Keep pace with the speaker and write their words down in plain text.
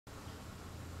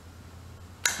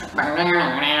Welcome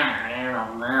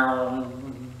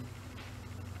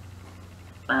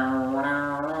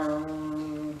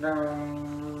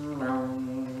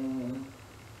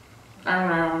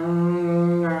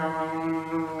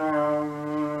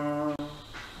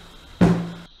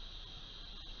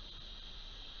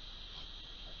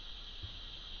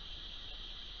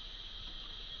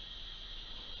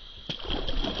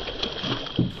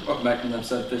back to another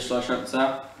episode of Fish Slash Up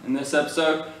South. In this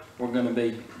episode, we're going to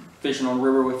be fishing on a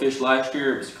river we fished last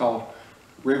year. It was called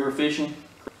River Fishing.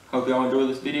 Hope y'all enjoy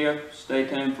this video. Stay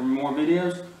tuned for more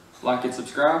videos. Like and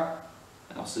subscribe.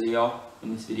 And I'll see y'all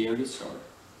when this video gets started.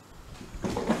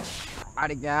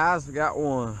 Alrighty guys, we got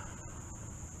one.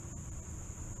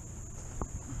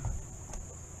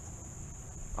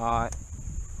 Alright.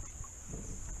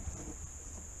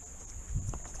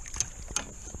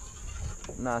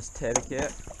 Nice tabby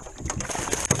cat.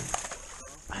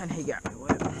 And he got me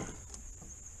wet.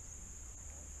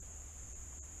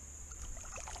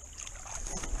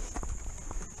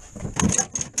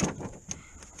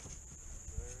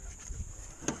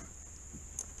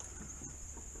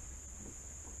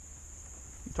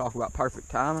 You talk about perfect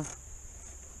timing.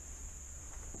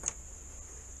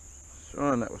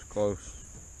 Son, that was close.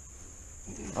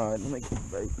 Alright, let me get the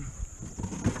bait.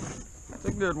 That's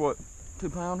a good, what,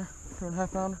 2-pounder?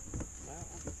 2.5 pounder?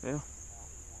 Yeah.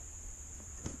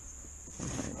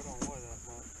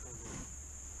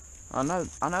 I know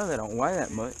they don't weigh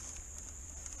that much,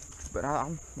 but I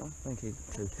think he's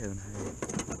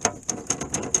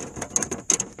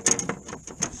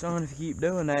 2.5. Son, if you keep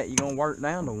doing that, you're gonna work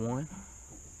down to 1.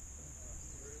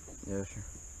 Yes, sir.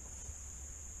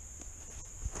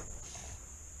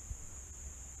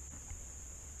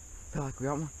 Feel like we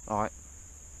got one? Alright.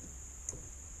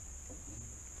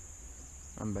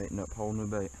 I'm baiting up a whole new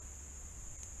bait.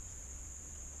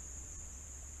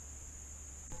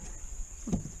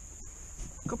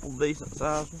 A couple decent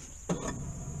sized ones.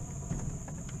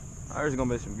 There's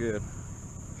gonna be some good.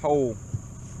 Whole.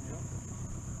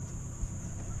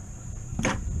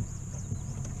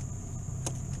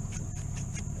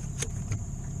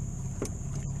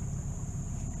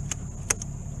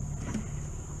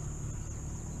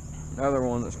 Another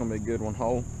one that's gonna be a good one,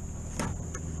 whole.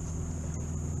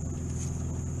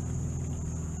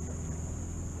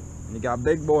 And you got a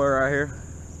big boy right here.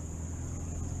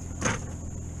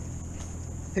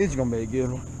 He's gonna be a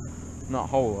good one. Not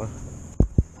whole though. That's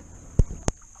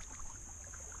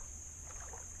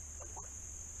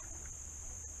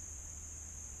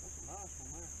a nice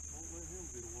one there. Don't let him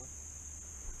get away.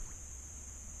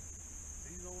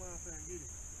 He's on out there and get him.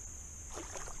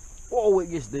 Whoa, it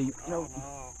gets deep. Oh, No. no.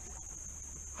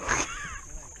 It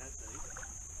ain't that deep.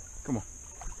 Come on.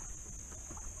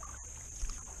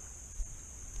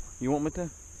 You want me to?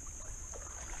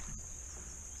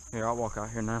 Here, I'll walk out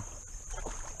here now.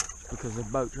 Because the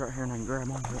boat's right here and I can grab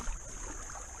onto it.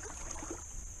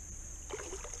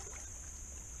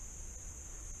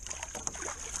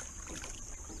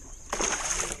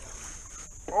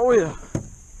 Oh yeah.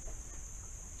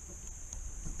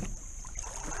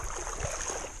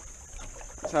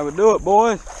 That's how we do it,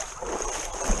 boys.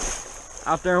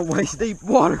 Out there in waist deep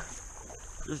water.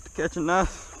 Just to catch a nice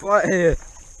flathead.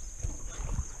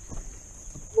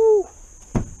 Woo.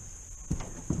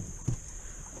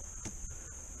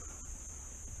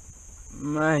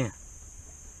 Man.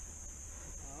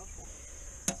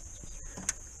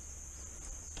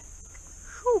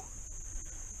 Whew.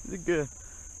 Is it good?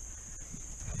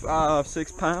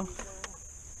 5-6 pounds.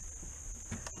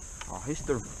 Oh, he's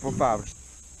through for 5.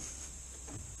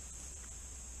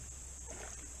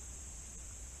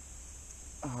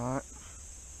 Alright.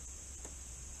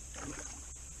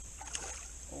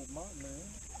 Oh, my man.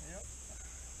 Yep.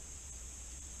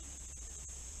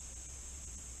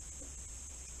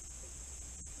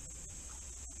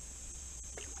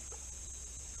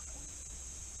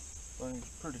 Thing's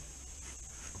pretty.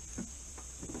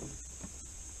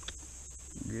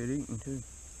 Good eating too.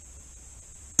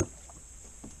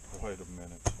 Wait a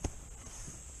minute.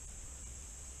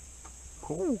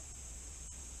 Cool.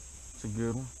 It's a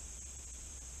good one.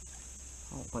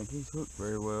 I don't think he's hooked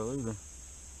very well either.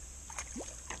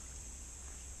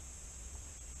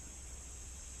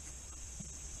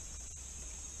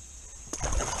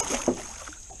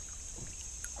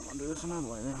 I'm gonna do this another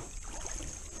way now.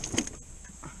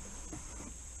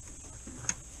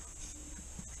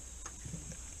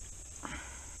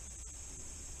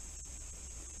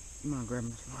 You mind grabbing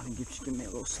this line and give me a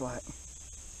little slack?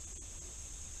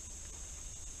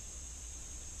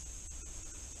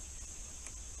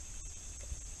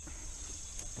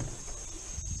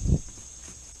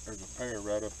 There's a pair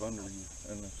right up under you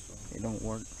in this. It don't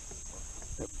work.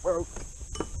 It broke.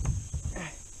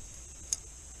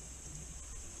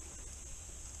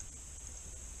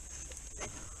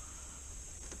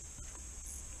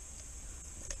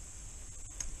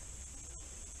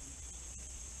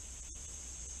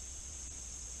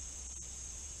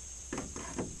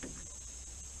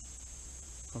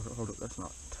 Hold up, that's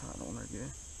not tight on there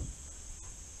good.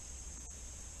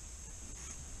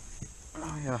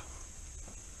 Oh yeah,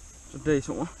 it's a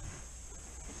decent one.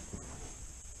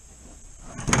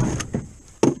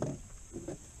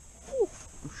 Woo,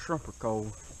 shrimp are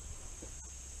cold.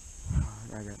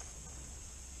 Alright, I got it.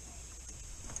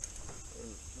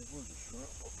 Where's the shrimp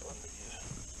up under here?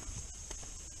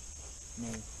 No,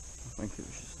 I think it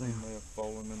was just they there. may have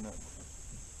fallen in that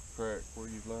crack where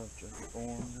you left your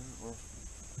orange or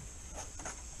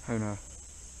Who knows?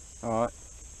 Alright.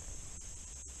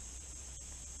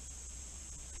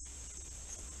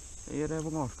 Yeah, they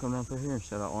were going to come down through here and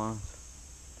set out lines.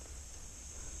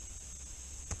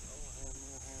 I had me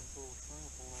a handful of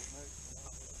shrimp on that next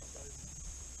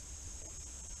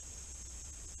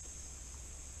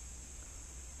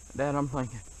one. Dad, I'm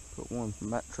thinking, put one from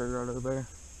that tree right over there.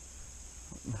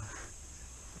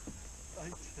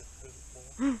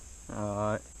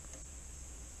 Alright.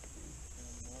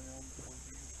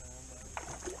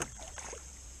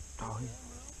 Oh, yeah.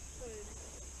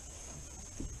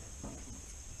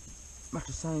 About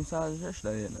the same size as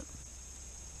yesterday, isn't it?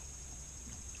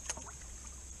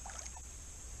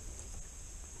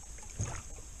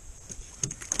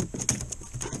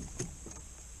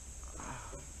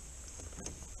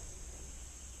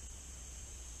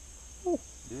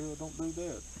 Yeah, don't do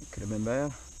that. It could have been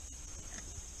bad.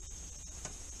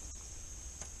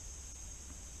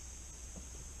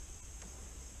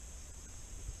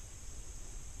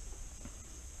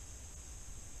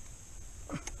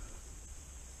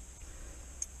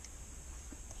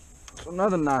 So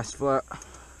another nice flat.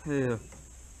 Yeah.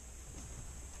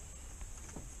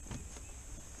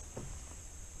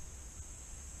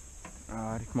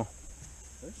 Alrighty, come on.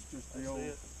 That's just the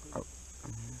old, Oh.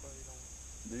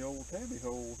 the old tabby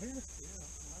hole here. Yeah,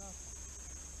 nice.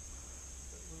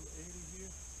 That little eddy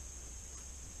here.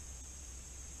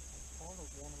 Part of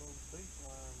one of those beach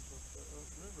lines up the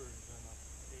upriver is in a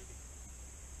eddy.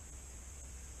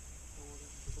 Toward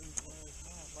it to lose last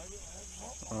night. Maybe it had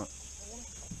something. Well,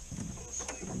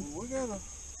 we got a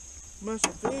mess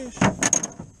of fish.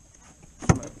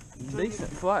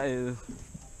 Decent flat is.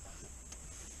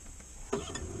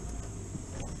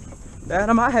 Dad,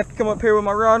 I might have to come up here with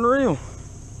my rod and reel.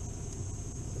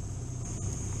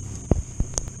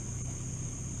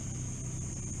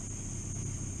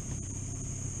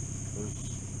 There's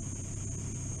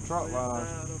trout Right lines.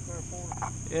 up there for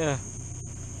it. Yeah.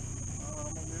 I'm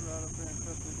gonna be right up there and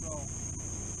cut this off.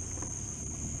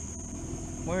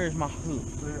 Where's my hook?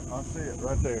 See it? I see it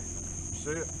right there.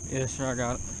 See it? Yes, sir, I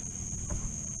got it.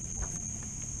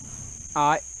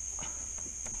 Alright.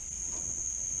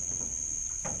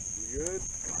 You good?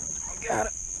 Got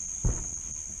it.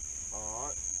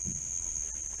 Alright.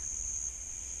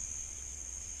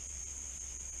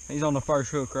 He's on the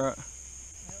first hook, right? Yep,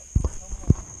 come on.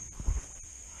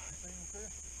 See him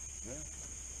fish?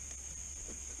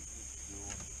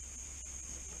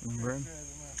 Grab. Grab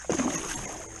him out.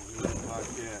 He don't like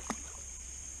that.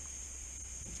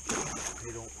 He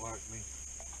don't like me.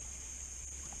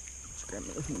 Just grab me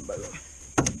this one, baby.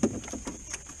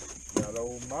 Got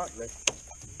old Motley.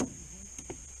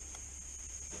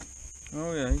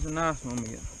 Oh yeah, he's a nice one. Let me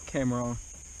get the camera on,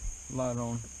 light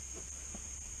on.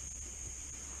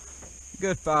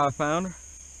 Good 5-pounder.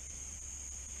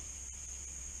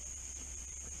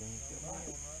 Another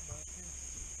one right back here.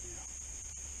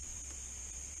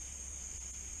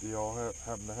 Do y'all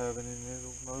happen to have any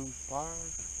needle nose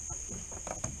pliers?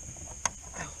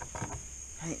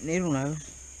 Ain't needle nose.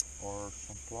 Or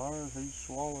some pliers? He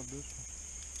swallowed this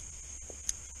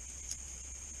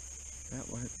one. That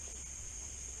way.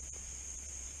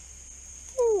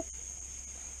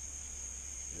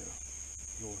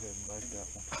 Go ahead and bake that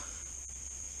one.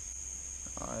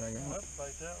 Alright, I got it. Let's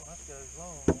bait that one. That goes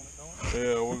long on it, don't it?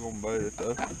 Yeah, we're gonna bait it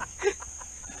though.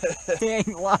 He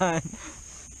ain't lying.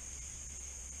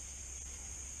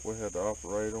 We had to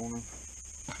operate on him.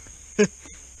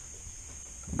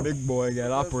 Big boy got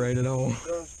operated on.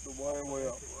 Just the way we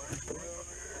operate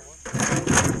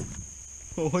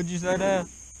around What'd you say, Dad?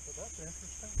 But that's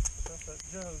interesting. That's that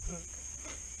jug hook.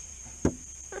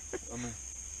 here. I mean,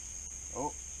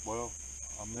 oh, well,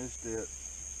 I missed it.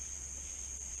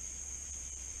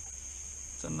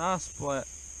 It's a nice flat.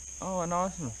 Oh, a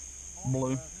nice one. Blue.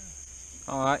 Right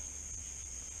here. Alright.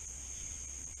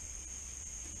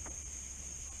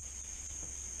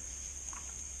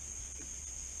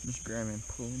 Just grab him and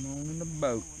pull him on in the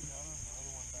boat. We got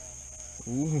another one down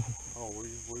there. Ooh. Oh,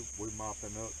 we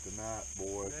mopping up tonight,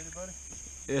 boy. Ready, buddy?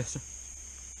 Yes, sir.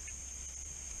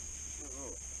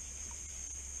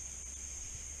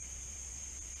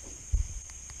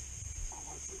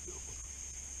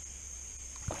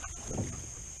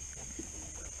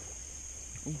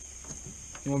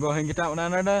 You wanna go ahead and get that one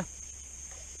down there, Dad?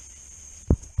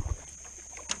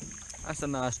 That's a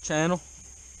nice channel.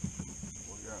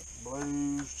 We got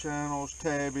blues, channels,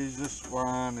 tabbies. This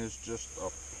line is just a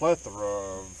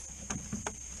plethora of.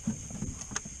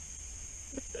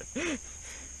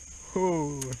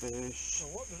 Ooh. Fish. So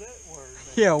what does that word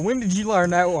mean? Yeah, when did you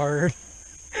learn that word?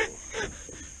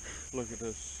 Look at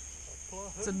this.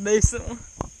 It's a decent one.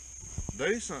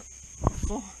 Decent.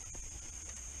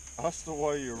 That's the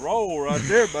way you roll right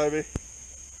there, baby.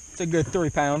 It's a good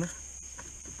 3-pounder.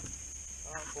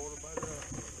 Alright, quarterback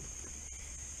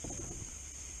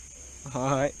up.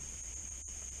 Alright.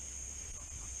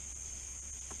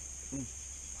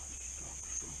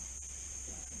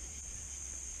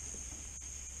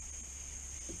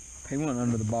 He went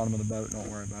under the bottom of the boat, don't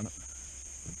worry about it.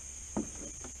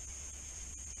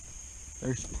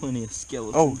 There's plenty of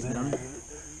skeletons down there.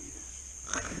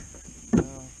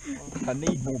 I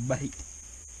need more bait.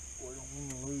 We don't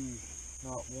want to lose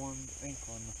not one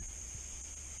inkling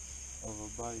of a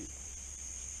bait.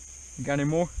 You got any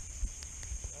more?